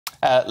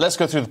Let's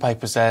go through the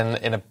papers then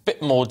in a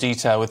bit more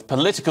detail with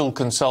political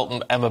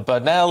consultant Emma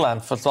Burnell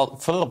and philosopher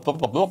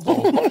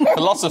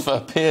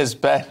Piers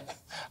Benn.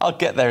 I'll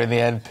get there in the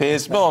end,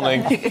 Piers.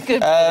 Morning.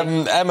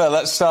 Emma,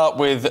 let's start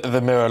with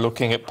the Mirror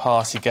looking at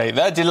Partygate.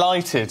 They're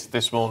delighted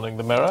this morning,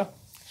 the Mirror.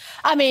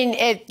 I mean,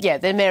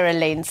 the Mirror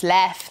leans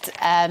left.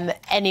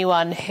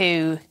 Anyone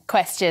who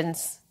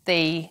questions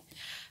the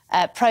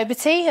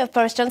probity of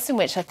Boris Johnson,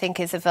 which I think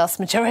is a vast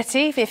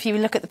majority, if you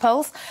look at the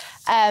polls,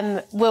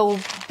 will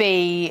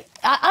be...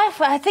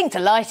 I think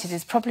delighted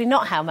is probably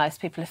not how most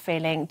people are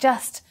feeling.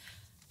 Just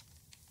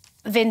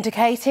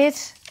vindicated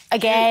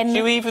again. Do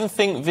you even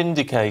think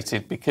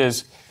vindicated?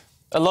 Because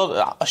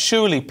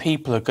surely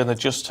people are going to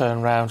just turn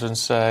around and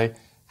say,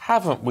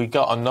 haven't we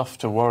got enough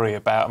to worry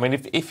about? I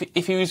mean,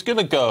 if he was going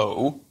to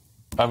go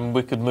and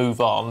we could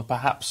move on,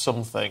 perhaps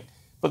something...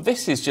 But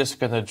this is just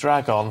going to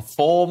drag on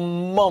for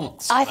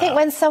months. I think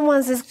when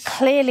someone's as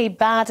clearly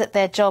bad at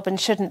their job and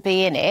shouldn't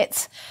be in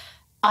it,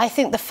 I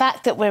think the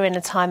fact that we're in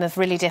a time of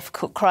really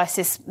difficult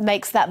crisis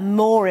makes that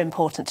more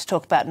important to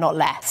talk about, not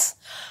less.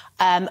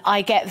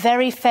 I get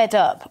very fed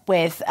up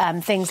with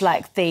things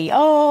like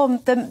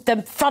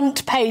the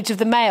front page of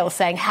the Mail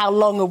saying, how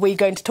long are we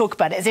going to talk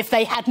about it, as if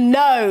they had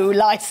no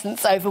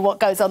licence over what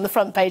goes on the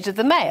front page of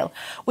the Mail.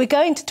 We're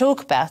going to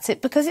talk about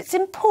it because it's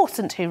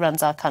important who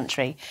runs our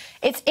country.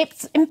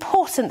 It's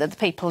important that the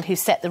people who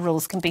set the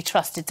rules can be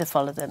trusted to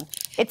follow them.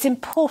 It's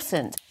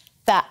important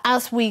that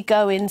as we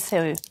go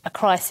into a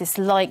crisis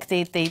like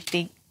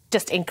the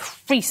just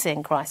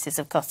increasing crisis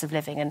of cost of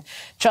living, and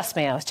trust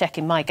me, I was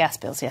checking my gas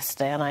bills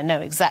yesterday and I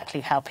know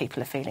exactly how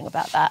people are feeling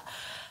about that,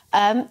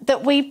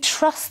 that we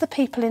trust the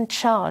people in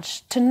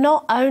charge to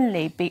not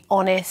only be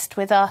honest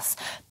with us,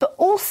 but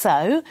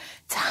also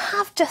to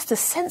have just a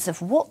sense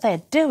of what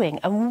they're doing.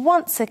 And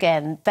once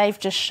again, they've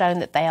just shown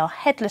that they are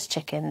headless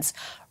chickens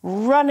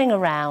running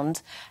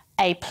around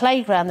a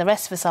playground the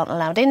rest of us aren't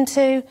allowed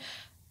into,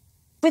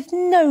 with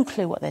no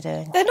clue what they're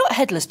doing. They're not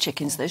headless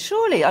chickens, though,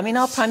 surely. I mean,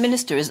 our Prime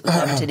Minister is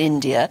in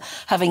India,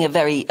 having a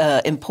very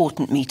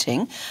important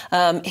meeting.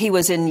 He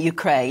was in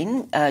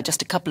Ukraine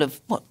just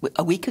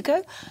a week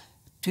ago?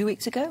 2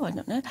 weeks ago? I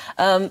don't know.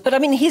 But, I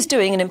mean, he's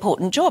doing an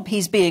important job.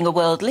 He's being a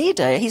world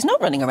leader. He's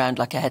not running around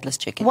like a headless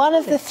chicken. One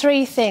of the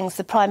three things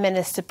the Prime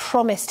Minister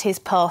promised his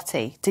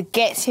party to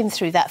get him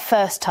through that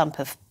first hump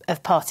of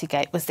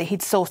Partygate was that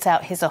he'd sort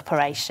out his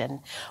operation.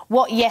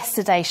 What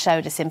yesterday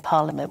showed us in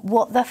Parliament,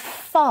 what the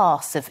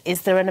farce of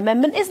is there an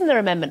amendment, isn't there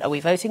an amendment, are we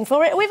voting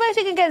for it, are we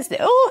voting against it,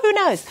 oh, who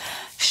knows,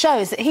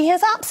 shows that he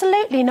has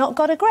absolutely not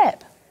got a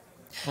grip.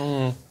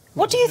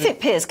 What do you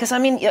think, Piers? Because, I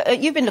mean,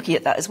 you've been looking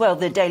at that as well,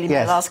 the Daily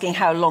Mail asking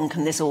how long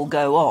can this all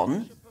go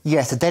on?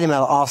 Yes, the Daily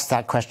Mail asked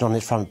that question on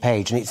its front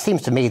page, and it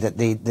seems to me that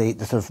the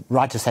sort of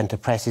right-of-centre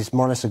press is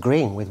more or less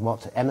agreeing with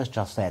what Emma's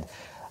just said.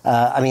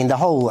 I mean,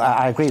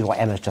 I agree with what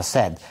Emma's just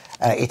said.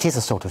 It is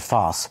a sort of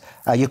farce.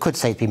 You could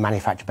say it's been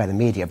manufactured by the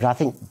media, but I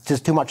think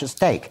there's too much at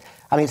stake.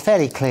 I mean, it's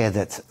fairly clear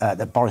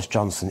that Boris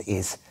Johnson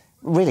is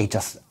really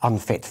just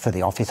unfit for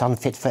the office,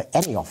 unfit for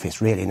any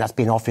office, really, and that's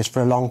been in office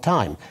for a long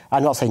time.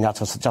 I'm not saying that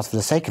just for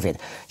the sake of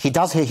it. He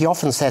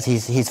often says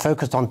he's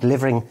focused on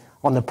delivering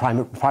on the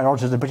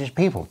priorities of the British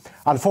people.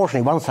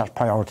 Unfortunately, one such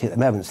priority at the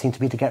moment seems to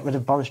be to get rid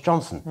of Boris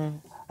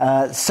Johnson.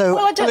 Well,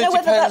 I don't know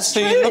whether that's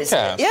true.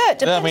 Yeah, it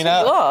depends who you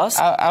ask.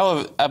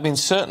 I mean,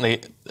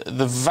 certainly,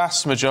 the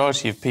vast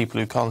majority of people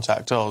who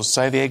contact us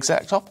say the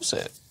exact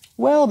opposite.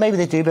 Well, maybe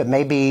they do, but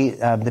maybe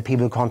the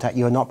people who contact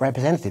you are not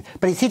representative.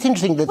 But it's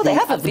interesting that... Well, they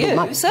have a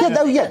view,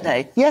 certainly, don't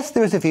they? Yes,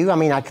 there is a view. I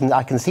mean, I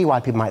can see why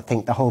people might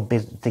think the whole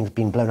thing's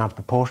been blown out of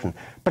proportion.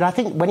 But I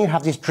think when you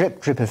have this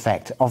drip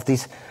effect of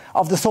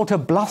the sort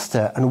of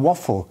bluster and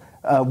waffle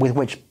with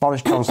which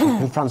Boris Johnson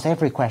confronts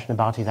every question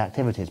about his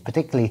activities,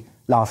 particularly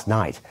last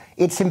night,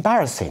 it's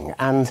embarrassing.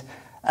 And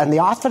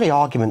after the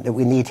argument that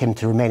we need him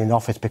to remain in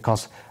office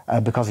because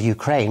of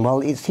Ukraine, well,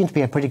 it seems to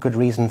be a pretty good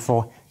reason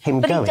for him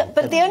going.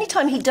 But the only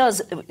time he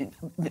does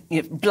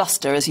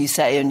bluster, as you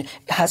say, and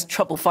has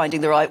trouble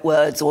finding the right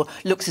words or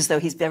looks as though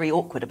he's very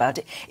awkward about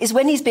it, is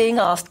when he's being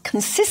asked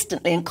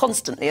consistently and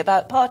constantly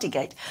about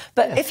Partygate.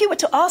 But if you were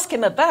to ask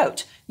him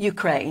about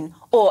Ukraine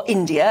or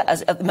India,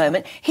 as at the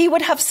moment, he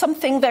would have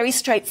something very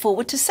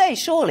straightforward to say,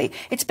 surely.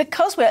 It's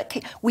because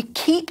we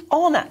keep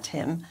on at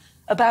him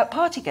about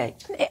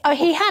Partygate.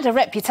 He had a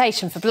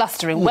reputation for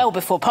blustering well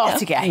before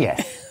Partygate.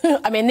 Yeah.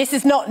 I mean, this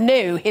is not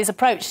new. His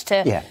approach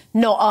to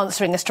not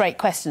answering a straight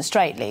question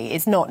straightly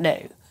is not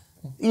new.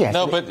 Yes.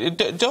 No, but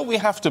don't we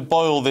have to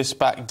boil this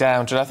back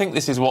down to... I think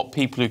this is what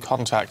people who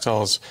contact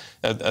us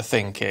are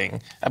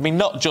thinking. I mean,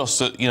 not just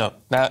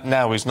that,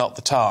 now is not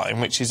the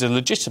time, which is a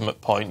legitimate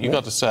point, you've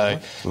got to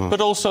say,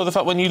 but also the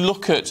fact when you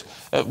look at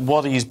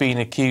what he's been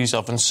accused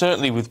of, and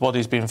certainly with what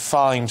he's been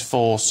fined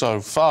for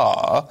so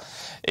far,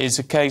 is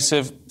a case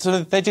of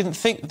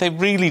they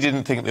really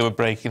didn't think they were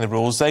breaking the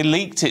rules. They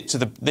leaked it to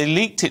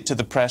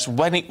the press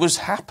when it was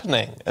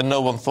happening, and no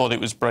one thought it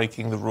was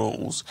breaking the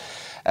rules.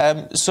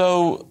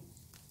 So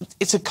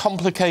it's a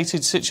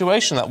complicated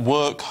situation, that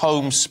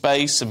work-home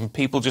space and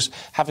people just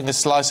having a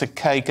slice of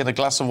cake and a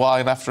glass of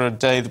wine after a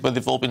day where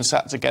they've all been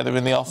sat together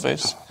in the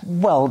office.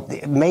 Well,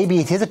 maybe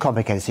it is a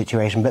complicated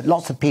situation, but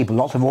lots of people,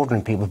 lots of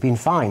ordinary people have been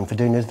fined for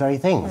doing those very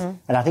things.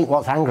 And I think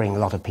what's angering a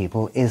lot of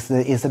people is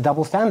the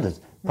double standards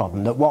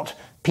problem, that what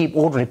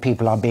ordinary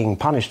people are being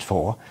punished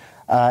for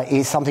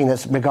is something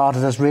that's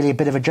regarded as really a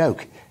bit of a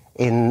joke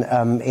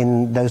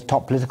in those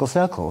top political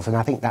circles, and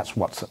I think that's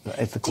what's the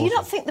cause. Do you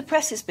not think the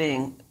press is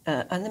being,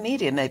 and the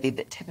media may be a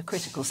bit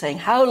hypocritical, saying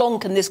how long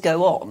can this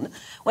go on,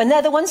 when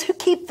they're the ones who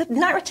keep the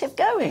narrative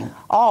going?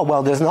 Oh,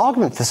 well, there's an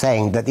argument for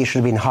saying that these should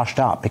have been hushed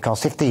up,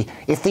 because if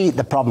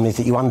the problem is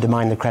that you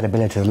undermine the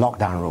credibility of the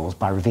lockdown rules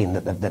by revealing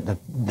that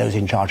those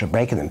in charge are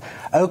breaking them,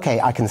 OK,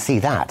 I can see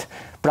that.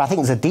 But I think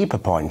there's a deeper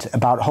point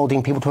about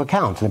holding people to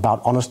account and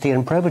about honesty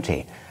and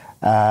probity.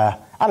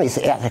 I mean, it's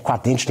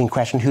quite an interesting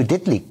question. Who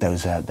did leak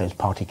those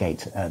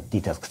partygate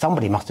details?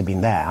 Somebody must have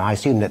been there. I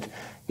assume that,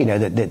 you know,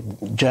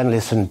 that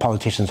journalists and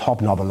politicians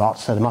hobnob a lot,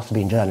 so there must have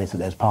been journalists at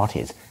those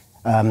parties.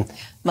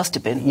 Must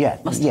have been. Yeah,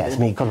 yes. I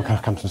mean, it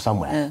comes from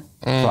somewhere.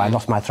 Yeah. So I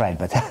lost my thread,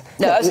 but...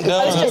 No, I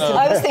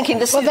was thinking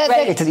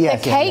the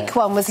cake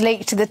one was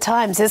leaked to the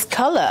Times as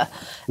colour.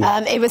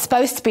 Yeah. It was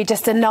supposed to be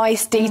just a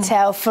nice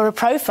detail for a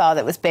profile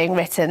that was being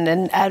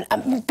written.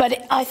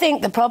 But I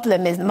think the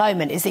problem at the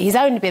moment is that he's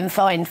only been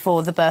fined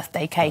for the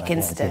birthday cake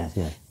incident.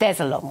 Yes. There's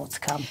a lot more to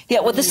come. Yeah,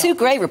 well, the Sue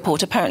Gray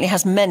report apparently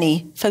has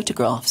many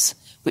photographs,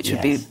 which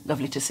would be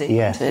lovely to see.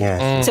 Yes.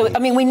 So, I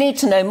mean, we need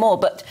to know more,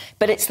 but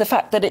it's the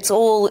fact that it's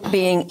all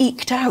being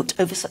eked out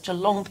over such a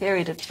long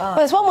period of time. Well,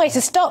 there's one way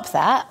to stop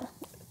that.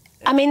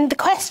 I mean, the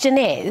question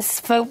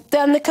is,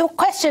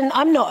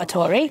 I'm not a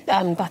Tory,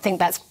 I think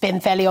that's been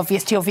fairly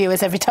obvious to your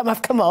viewers every time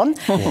I've come on,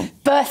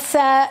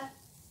 but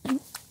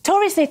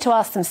Tories need to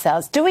ask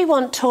themselves, do we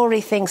want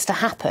Tory things to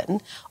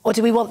happen, or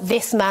do we want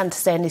this man to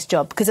stay in his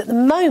job? Because at the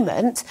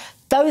moment,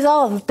 those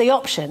are the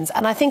options,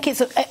 and I think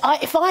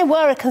if I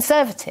were a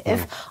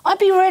Conservative, I'd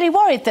be really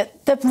worried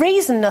that the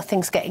reason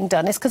nothing's getting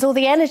done is because all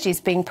the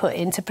energy's being put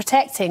into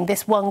protecting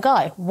this one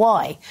guy.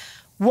 Why?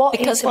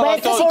 Because he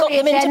got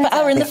them into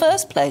power in the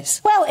first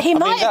place. Well, he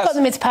might have got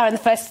them into power in the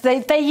first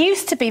place. They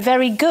used to be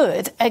very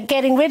good at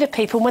getting rid of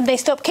people when they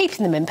stopped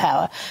keeping them in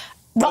power.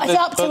 Right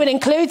up to and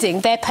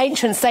including their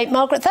patron saint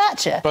Margaret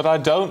Thatcher. But I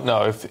don't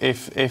know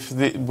if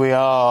we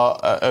are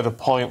at a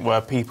point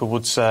where people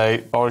would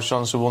say Boris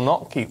Johnson will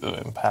not keep them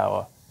in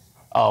power,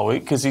 are we?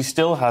 Because he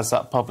still has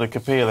that public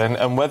appeal,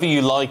 and whether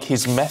you like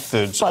his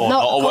methods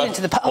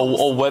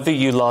or whether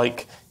you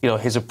like, you know,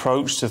 his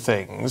approach to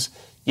things,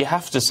 you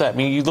have to say. I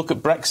mean, you look at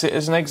Brexit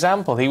as an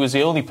example. He was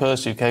the only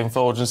person who came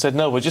forward and said,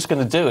 "No, we're just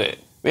going to do it.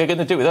 We're going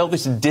to do it." All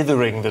this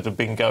dithering that had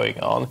been going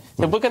on,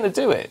 we're going to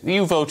do it.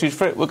 You voted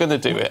for it, we're going to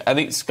do it. And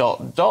it's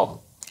got done.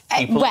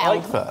 People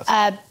like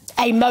that.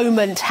 A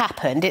moment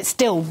happened. It's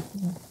still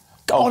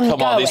ongoing.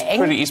 Come on,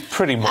 it's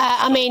pretty much...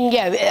 I mean, you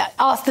know,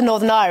 ask the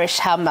Northern Irish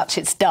how much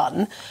it's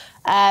done.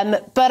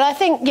 But I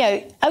think, you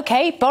know,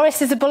 OK,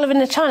 Boris is a bull in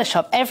a china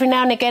shop. Every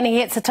now and again he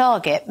hits a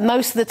target.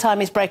 Most of the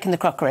time he's breaking the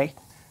crockery.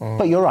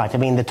 But you're right. I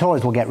mean, the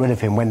Tories will get rid of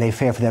him when they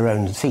fear for their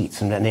own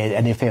seats and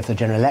they fear for the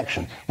general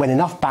election. When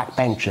enough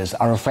backbenchers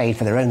are afraid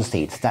for their own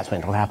seats, that's when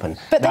it will happen.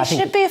 But they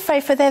should be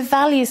afraid for their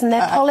values and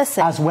their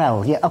policy. As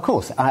well, yeah, of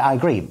course. I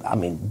agree. I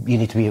mean, you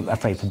need to be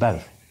afraid for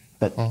both.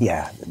 But,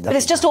 yeah. But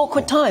it's just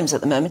awkward times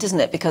at the moment, isn't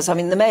it? Because, I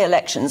mean, the May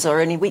elections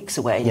are only weeks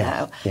away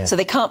now, so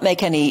they can't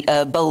make any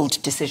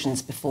bold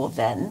decisions before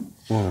then.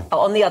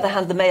 On the other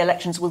hand, the May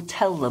elections will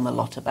tell them a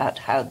lot about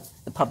how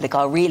the public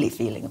are really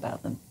feeling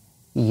about them.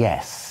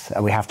 Yes,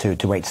 we have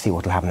to wait to see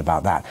what will happen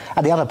about that.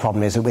 And the other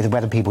problem is with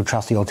whether people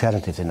trust the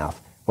alternatives enough,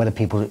 whether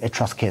people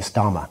trust Keir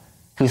Starmer,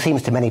 who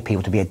seems to many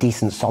people to be a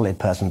decent, solid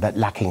person, but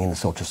lacking in the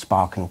sort of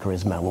spark and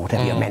charisma or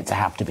whatever you're meant to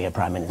have to be a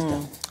Prime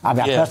Minister. I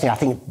mean, personally, I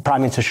think Prime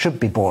Ministers should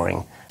be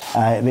boring.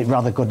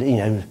 Rather good, you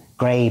know,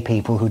 grey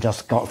people who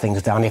just got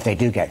things done, if they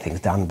do get things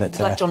done. But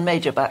like John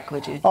Major back,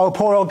 would you? Oh,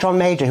 poor old John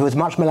Major, who was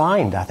much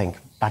maligned, I think.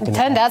 It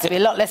turned out to be a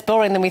lot less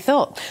boring than we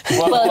thought.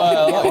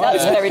 Well,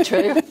 that's very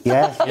true.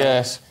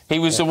 Yes. He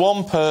was the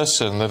one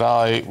person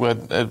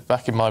that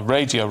back in my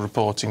radio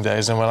reporting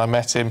days, and when I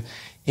met him,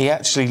 he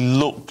actually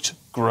looked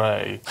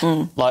grey,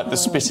 like the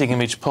spitting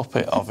image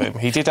puppet of him.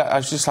 He did. I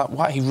was just like,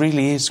 wow, he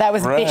really is. That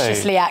was grey.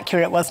 Viciously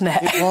accurate, wasn't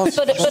it? It was.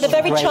 but a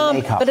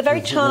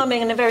very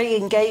charming and a very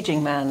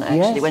engaging man.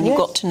 Actually, when you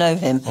got to know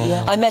him,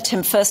 I met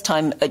him first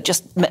time.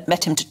 Just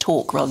met him to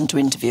talk rather than to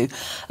interview.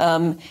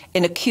 In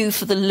a queue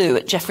for the loo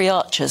at Jeffrey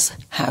Archer's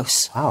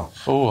house. Wow.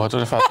 Oh, I don't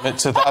know if I'd admit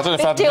to that. I don't know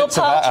if I'd admit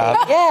to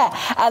that.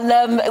 Yeah,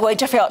 and well,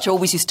 Jeffrey Archer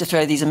always used to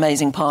throw these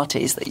amazing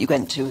parties that you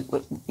went to,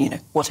 you know,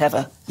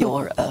 whatever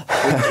your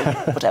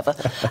whatever.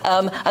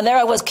 And there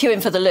I was queuing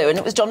for the loo, and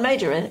it was John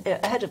Major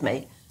ahead of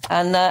me.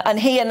 And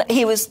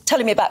he was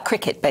telling me about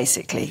cricket,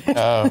 basically.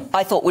 Oh.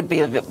 I thought would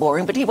be a bit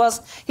boring, but he was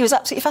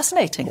absolutely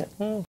fascinating.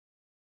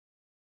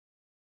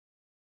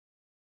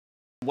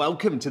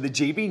 Welcome to the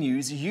GB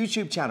News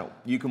YouTube channel.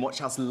 You can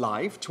watch us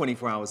live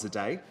 24 hours a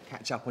day,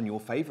 catch up on your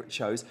favourite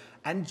shows,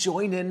 and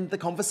join in the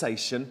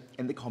conversation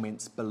in the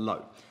comments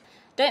below.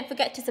 Don't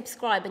forget to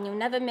subscribe and you'll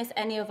never miss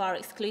any of our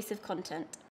exclusive content.